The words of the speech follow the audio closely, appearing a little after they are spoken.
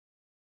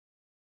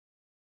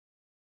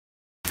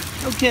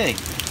Okay,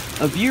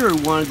 a viewer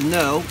wanted to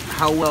know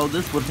how well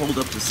this would hold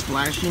up to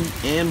splashing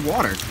and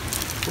water.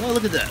 Well,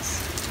 look at this.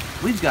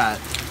 We've got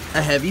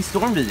a heavy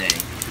storm today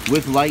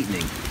with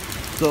lightning.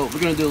 So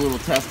we're gonna do a little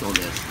test on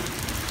this.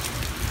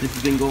 This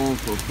has been going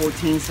for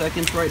 14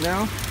 seconds right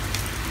now.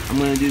 I'm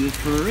gonna do this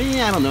for,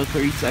 I don't know,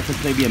 30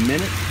 seconds, maybe a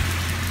minute.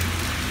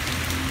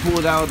 Pull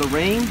it out of the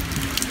rain.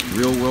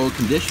 Real world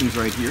conditions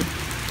right here.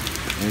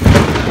 And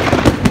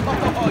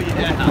oh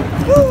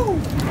yeah! Woo!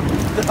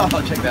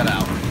 Oh, check that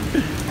out.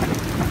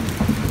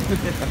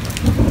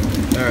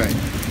 Alright.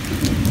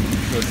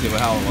 So let's see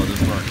how well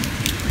this works.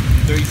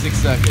 36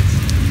 seconds.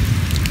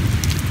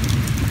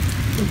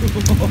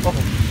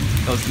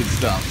 That was good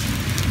stuff.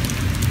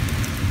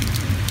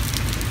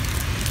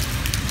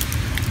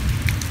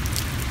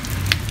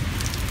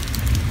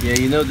 Yeah,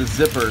 you know the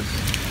zippers,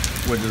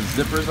 where the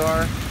zippers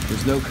are,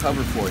 there's no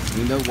cover for it, so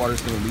you know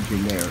water's going to leak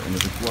in there, and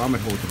there's a grommet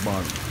hole at the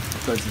bottom.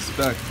 So I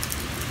suspect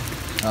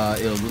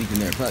it'll leak in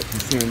there. But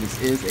considering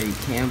this is a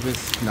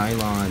canvas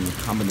nylon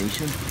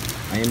combination,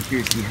 I am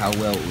curious to see how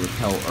well it will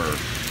repel, or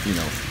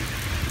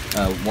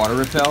water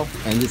repel.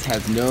 And this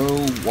has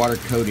no water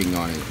coating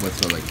on it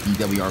whatsoever, like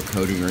DWR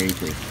coating or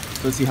anything.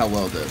 So let's see how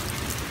well it does.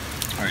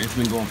 All right, it's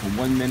been going for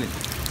 1 minute,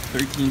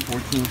 13,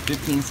 14,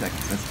 15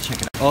 seconds. Let's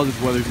check it out. Oh, this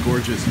weather's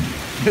gorgeous.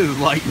 There's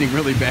lightning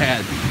really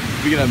bad.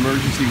 We got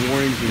emergency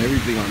warnings and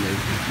everything on this.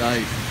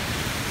 Nice.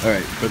 All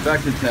right, but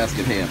back to the task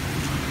at hand.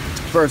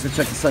 First, let's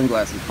check the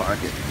sunglasses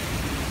pocket.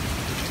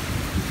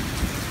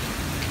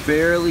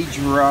 Fairly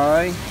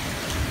dry.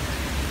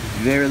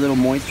 Very little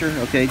moisture.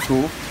 Okay,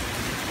 cool.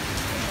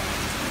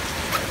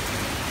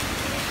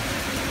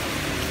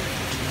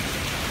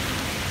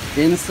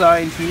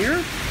 Inside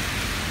here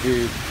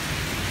is,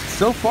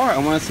 so far, I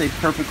want to say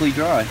perfectly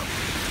dry.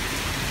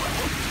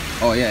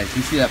 Oh yeah, if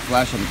you see that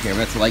flash on the camera,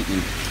 that's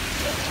lightning.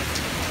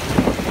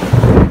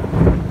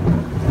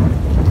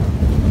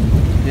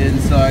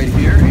 Inside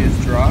here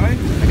is dry.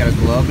 I got a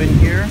glove in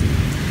here.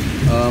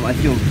 I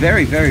feel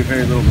very, very,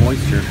 very little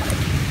moisture.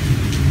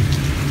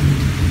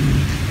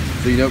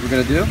 So you know what we're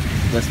gonna do?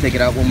 Let's take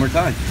it out one more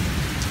time.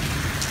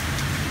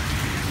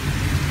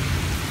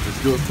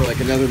 Let's do it for like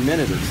another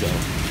minute or so.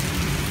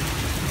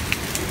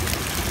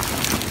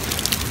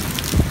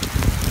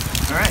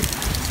 All right,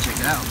 let's check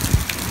it out.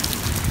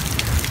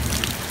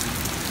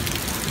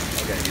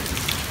 Okay.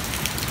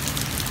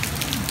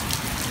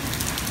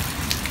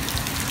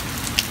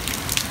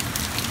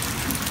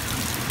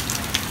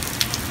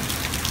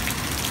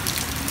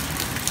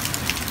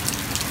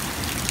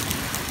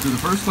 So the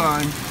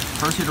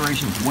first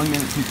iteration was 1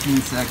 minute 15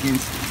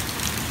 seconds.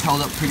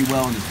 Held up pretty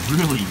well in this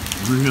really,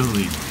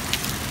 really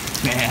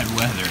bad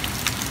weather.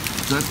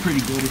 So that's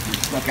pretty good if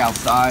you're stuck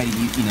outside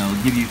and you know,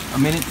 give you a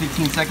minute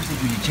 15 seconds to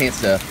give you a chance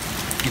to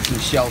get some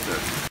shelter.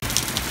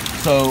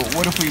 So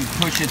what if we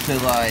push it to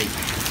like,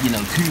 2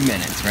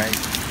 minutes, right?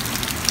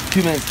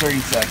 2 minutes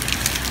 30 seconds.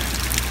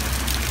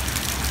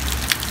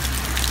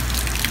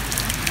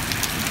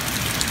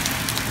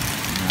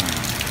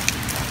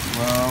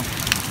 Well,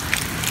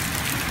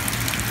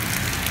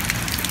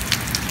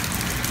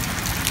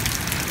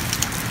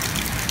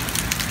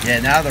 yeah,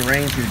 now the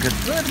rain's through because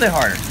it's a little bit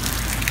harder.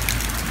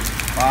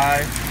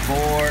 5,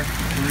 4,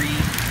 3,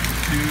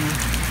 2,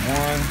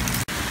 1.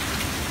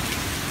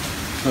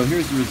 So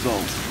here's the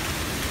results.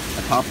 I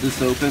pop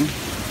this open.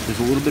 There's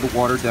a little bit of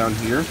water down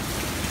here.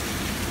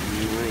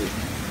 You might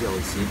be able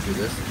to see through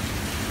this,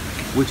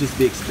 which is to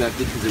be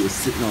expected because it was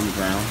sitting on the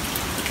ground.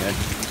 Okay,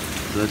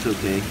 so that's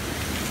okay.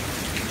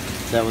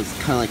 That was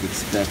kind of like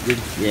expected.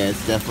 Yeah,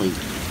 it's definitely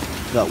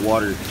got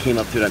water. Came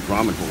up through that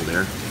grommet hole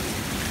there.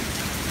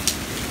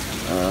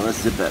 Let's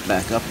zip that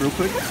back up real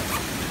quick.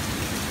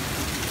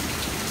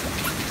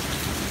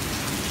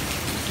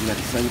 We got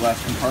the sunglass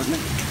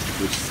compartment,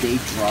 which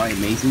stayed dry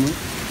amazingly.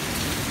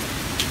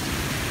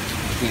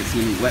 Can't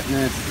see any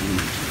wetness and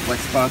wet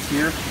spots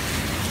here,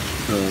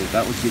 so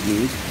that was good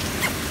news.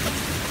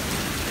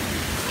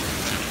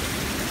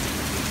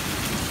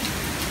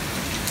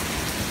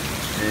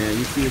 And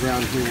you see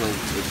around here where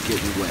it's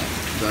getting wet,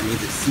 so that means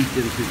it seeped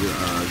into the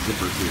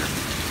zippers here.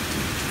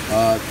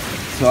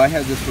 So I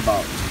had this for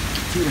about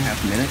 2.5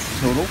 minutes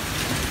total.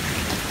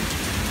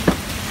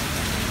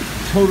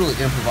 Totally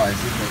improvised,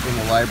 like in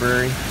the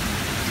library,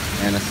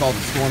 and I saw the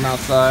storm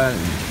outside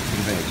and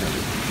took advantage of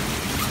it.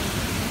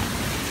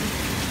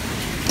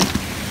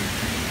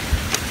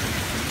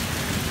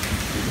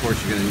 Of course,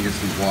 you're going to need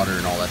some water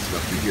and all that stuff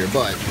through here,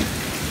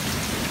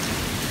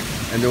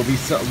 and there'll be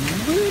a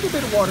little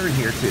bit of water in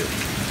here too.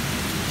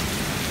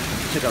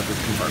 Check out this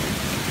compartment.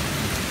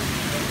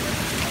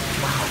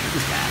 Wow, look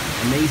at that.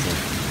 Amazing.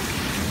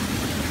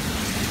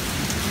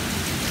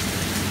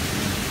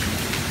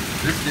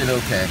 This did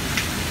okay.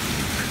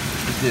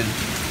 This did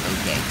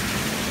okay.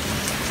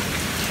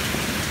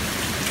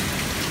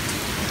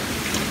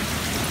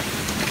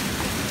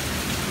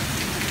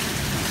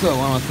 So I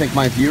want to thank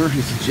my viewer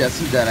who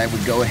suggested that I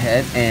would go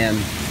ahead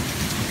and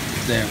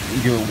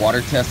do a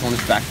water test on this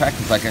backpack,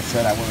 because like I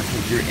said, I want to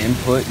take your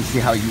input and see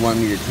how you want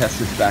me to test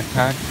this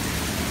backpack.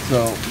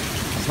 So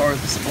as far as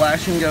the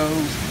splashing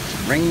goes,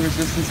 rain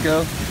resistance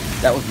go,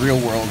 that was real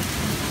world.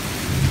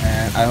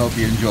 And I hope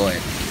you enjoy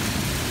it.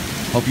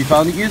 Hope you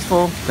found it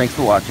useful. Thanks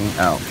for watching.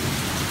 Out.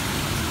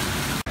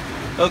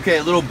 Okay,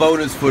 a little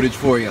bonus footage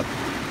for you.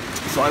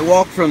 So I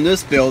walked from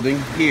this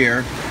building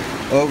here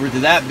over to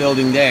that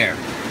building there.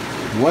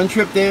 One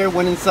trip there,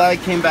 went inside,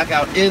 came back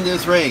out in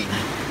this rain.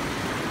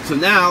 So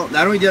now,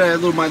 not only did I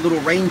have my little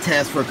rain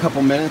test for a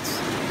couple minutes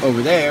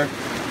over there,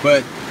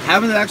 but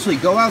having to actually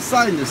go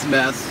outside in this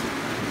mess,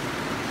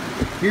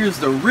 here's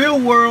the real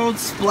world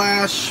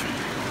splash,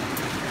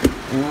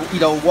 you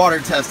know, water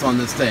test on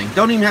this thing.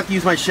 Don't even have to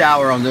use my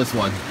shower on this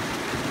one.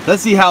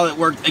 Let's see how it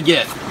worked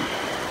again.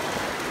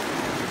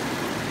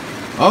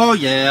 Oh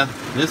yeah,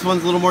 this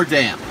one's a little more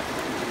damp.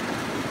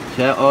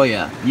 Oh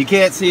yeah, you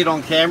can't see it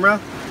on camera.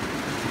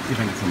 See if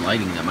I can get some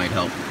lighting that might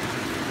help.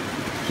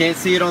 Can't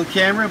see it on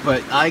camera,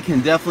 but I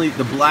can definitely,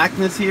 the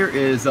blackness here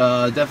is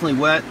definitely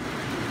wet.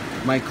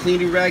 My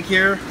cleaning rag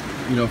here,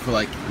 you know, for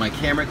like my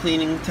camera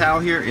cleaning towel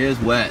here is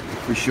wet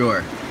for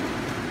sure.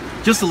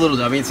 Just a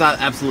little, I mean, it's not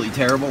absolutely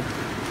terrible.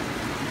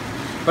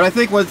 But I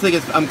think one thing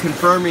is I'm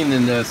confirming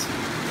in this,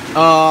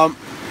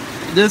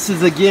 this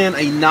is again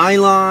a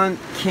nylon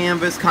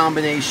canvas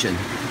combination.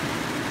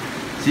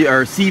 See,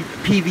 or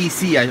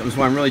PVC is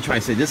what I'm really trying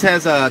to say. This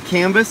has a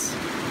canvas,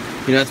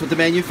 you know, that's what the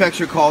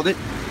manufacturer called it,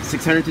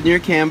 600 denier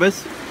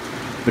canvas.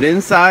 But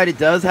inside it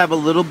does have a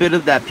little bit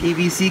of that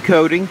PVC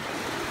coating.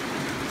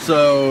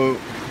 So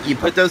you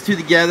put those two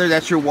together,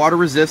 that's your water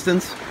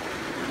resistance.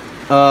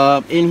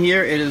 In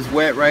here it is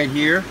wet right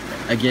here.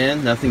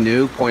 Again, nothing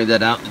new, pointed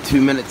that out in the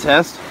 2-minute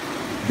test.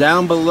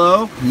 Down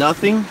below,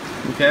 nothing,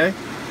 okay?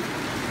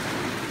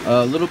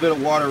 A little bit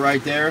of water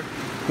right there.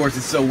 Of course,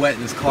 it's so wet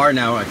in this car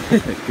now, it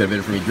could have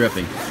been for me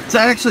dripping. So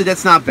actually,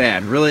 that's not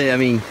bad, really. I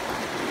mean,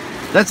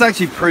 that's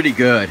actually pretty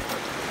good.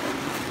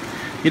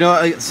 You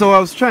know, so I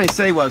was trying to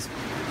say was,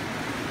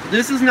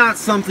 this is not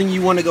something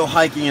you want to go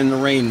hiking in the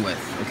rain with,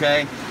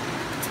 okay?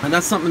 And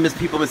that's something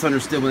people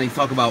misunderstood when they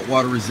talk about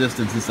water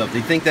resistance and stuff.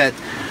 They think that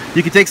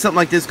you can take something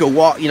like this, go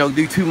walk, you know,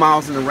 do 2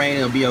 miles in the rain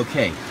and it'll be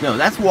okay. No,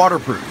 that's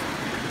waterproof.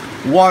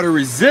 Water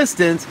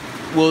resistance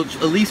will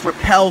at least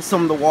repel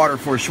some of the water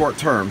for a short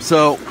term.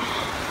 So,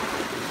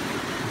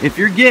 if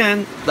you're,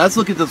 again, let's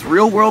look at this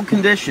real world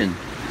condition.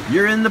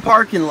 You're in the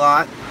parking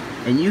lot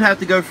and you have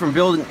to go from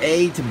building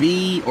A to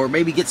B, or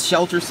maybe get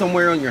shelter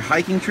somewhere on your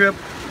hiking trip.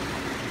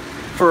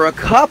 For a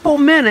couple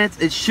minutes,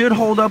 it should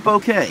hold up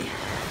okay.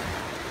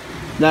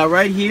 Now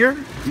right here,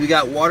 you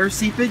got water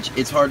seepage.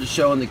 It's hard to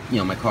show in the, you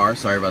know, my car,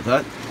 sorry about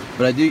that.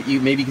 But I do,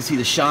 maybe you can see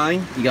the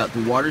shine. You got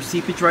the water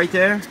seepage right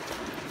there.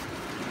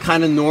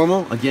 Kind of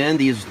normal. Again,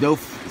 there's no,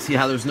 see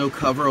how there's no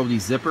cover over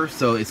these zippers,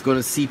 so it's going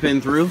to seep in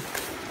through.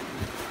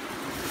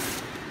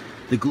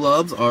 The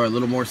gloves are a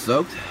little more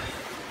soaked.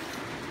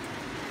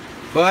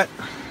 But,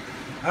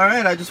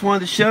 alright, I just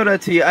wanted to show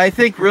that to you. I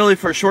think really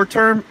for short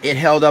term, it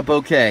held up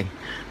okay.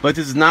 But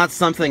this is not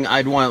something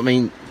I'd want, I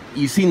mean,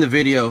 you've seen the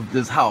video,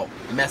 this is how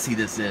messy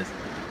this is.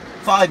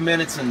 5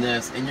 minutes in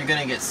this and you're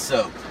gonna get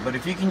soaked. But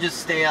if you can just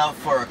stay out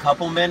for a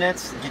couple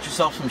minutes, get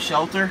yourself some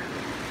shelter,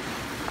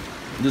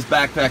 this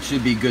backpack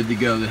should be good to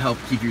go to help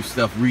keep your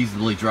stuff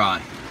reasonably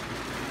dry.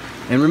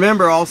 And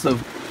remember also,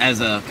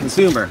 as a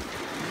consumer,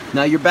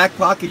 now your back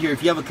pocket here,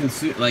 if you have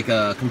a like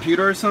a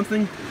computer or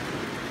something,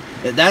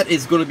 that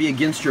is going to be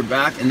against your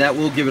back, and that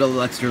will give it a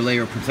little extra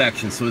layer of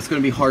protection, so it's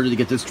going to be harder to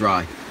get this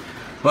dry.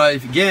 But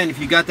if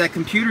you got that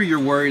computer you're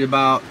worried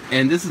about,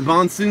 and this is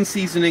monsoon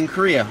season in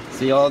Korea,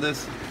 see all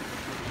this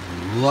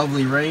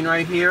lovely rain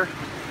right here?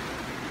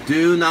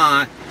 Do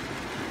not,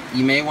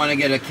 you may want to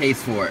get a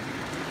case for it.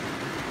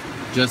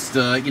 Just,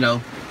 you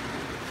know,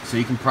 so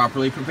you can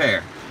properly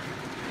prepare.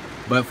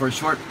 But for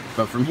short,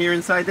 but from here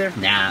inside there,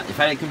 nah, if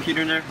I had a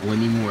computer in there, I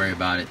wouldn't even worry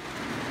about it.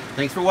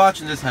 Thanks for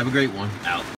watching this, have a great one, out.